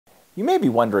You may be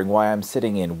wondering why I'm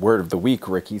sitting in Word of the Week,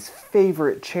 Ricky's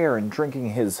favorite chair, and drinking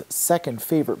his second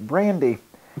favorite brandy.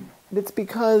 And it's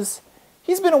because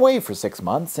he's been away for 6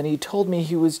 months, and he told me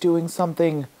he was doing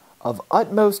something of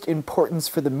utmost importance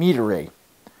for the Meadery.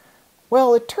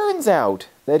 Well, it turns out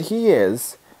that he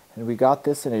is, and we got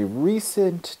this in a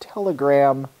recent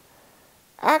telegram,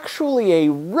 actually a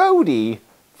roadie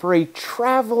for a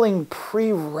traveling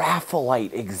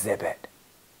pre-Raphaelite exhibit.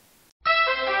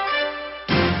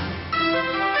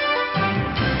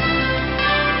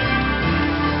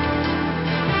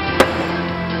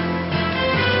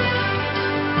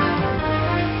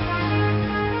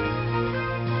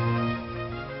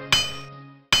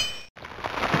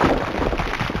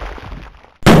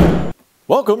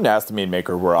 Welcome to Ask the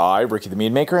Meadmaker, where I, Ricky the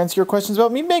Meadmaker, answer your questions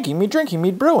about mead making, mead drinking,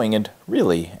 mead brewing, and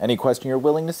really any question you're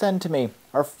willing to send to me.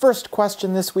 Our first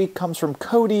question this week comes from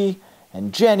Cody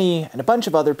and Jenny and a bunch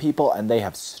of other people, and they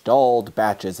have stalled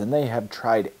batches, and they have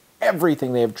tried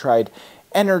everything. They have tried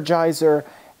Energizer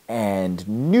and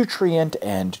Nutrient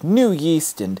and New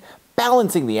Yeast and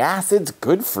balancing the acids.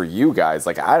 Good for you guys.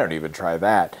 Like, I don't even try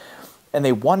that. And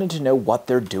they wanted to know what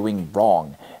they're doing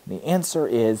wrong. And the answer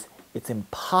is, it's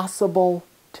impossible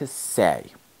to say.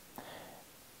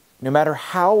 No matter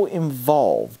how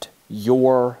involved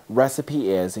your recipe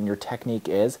is and your technique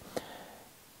is,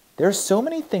 there's so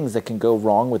many things that can go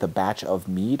wrong with a batch of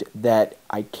mead that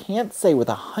I can't say with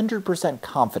 100%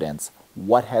 confidence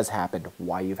what has happened,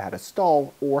 why you've had a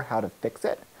stall, or how to fix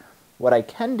it. What I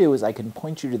can do is I can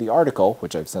point you to the article,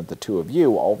 which I've sent the two of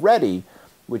you already,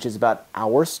 which is about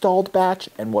our stalled batch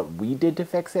and what we did to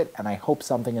fix it, and I hope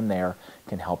something in there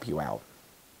can help you out.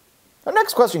 Our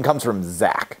next question comes from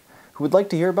Zach, who would like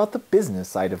to hear about the business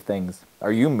side of things.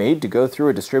 Are you made to go through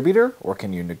a distributor, or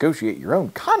can you negotiate your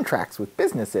own contracts with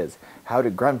businesses? How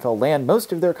did Grunfeld land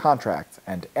most of their contracts?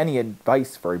 And any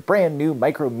advice for a brand new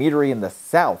micromeadery in the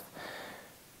South?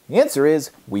 The answer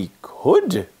is, we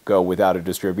could go without a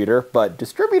distributor, but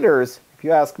distributors, if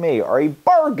you ask me, are a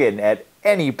bargain at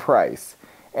any price.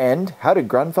 And how did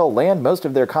Grunfeld land most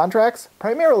of their contracts?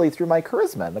 Primarily through my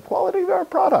charisma and the quality of our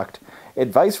product.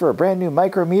 Advice for a brand new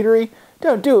micromeadery?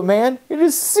 Don't do it, man. It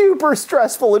is super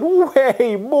stressful and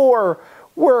way more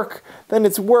work than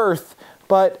it's worth.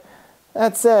 But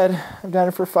that said, I've done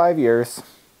it for 5 years.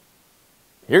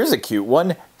 Here's a cute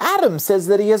one. Adam says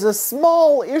that he has a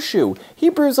small issue. He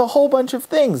brews a whole bunch of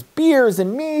things, beers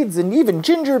and meads and even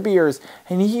ginger beers,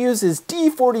 and he uses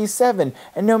D47,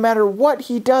 and no matter what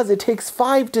he does, it takes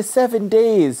 5 to 7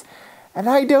 days. And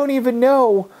I don't even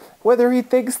know whether he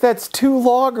thinks that's too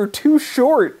long or too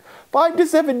short. 5 to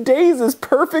 7 days is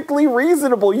perfectly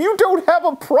reasonable. You don't have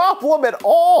a problem at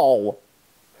all.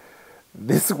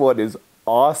 This one is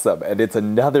awesome, and it's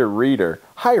another reader.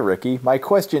 Hi, Ricky. My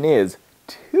question is,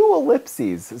 2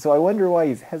 ellipses, so I wonder why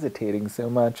he's hesitating so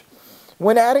much.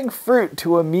 When adding fruit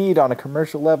to a mead on a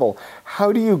commercial level,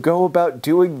 how do you go about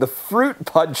doing the fruit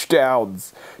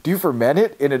punch-downs? Do you ferment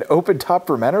it in an open-top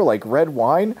fermenter like red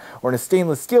wine, or in a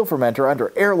stainless steel fermenter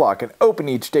under airlock and open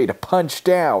each day to punch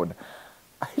down?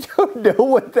 I don't know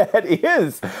what that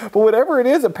is, but whatever it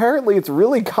is, apparently it's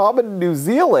really common in New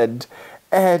Zealand.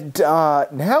 And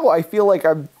now I feel like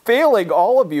I'm failing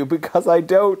all of you because I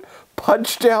don't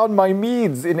punch down my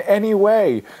meads in any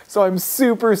way. So I'm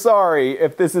super sorry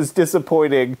if this is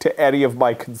disappointing to any of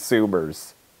my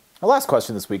consumers. Our last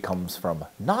question this week comes from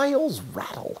Niles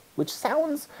Rattle, which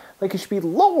sounds like it should be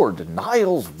Lord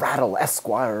Niles Rattle,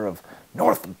 Esquire of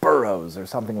North Burrows or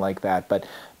something like that, but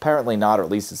apparently not, or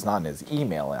at least it's not in his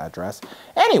email address.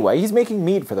 Anyway, he's making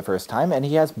mead for the first time, and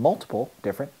he has multiple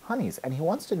different honeys, and he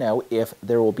wants to know if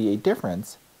there will be a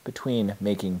difference between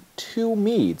making 2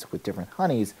 meads with different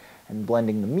honeys and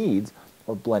blending the meads,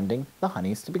 or blending the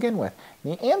honeys to begin with.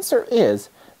 And the answer is,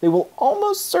 they will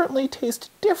almost certainly taste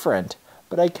different,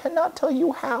 but I cannot tell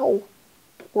you how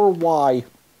or why.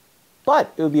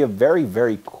 But it would be a very,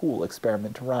 very cool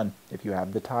experiment to run if you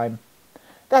have the time.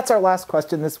 That's our last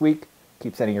question this week.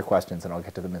 Keep sending your questions and I'll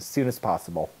get to them as soon as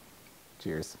possible.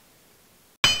 Cheers.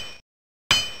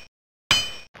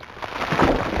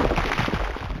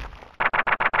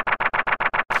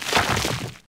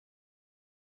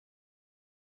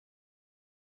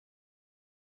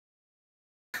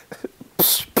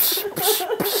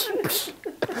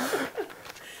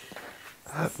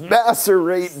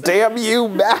 Macerate, damn you,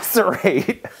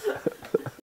 macerate!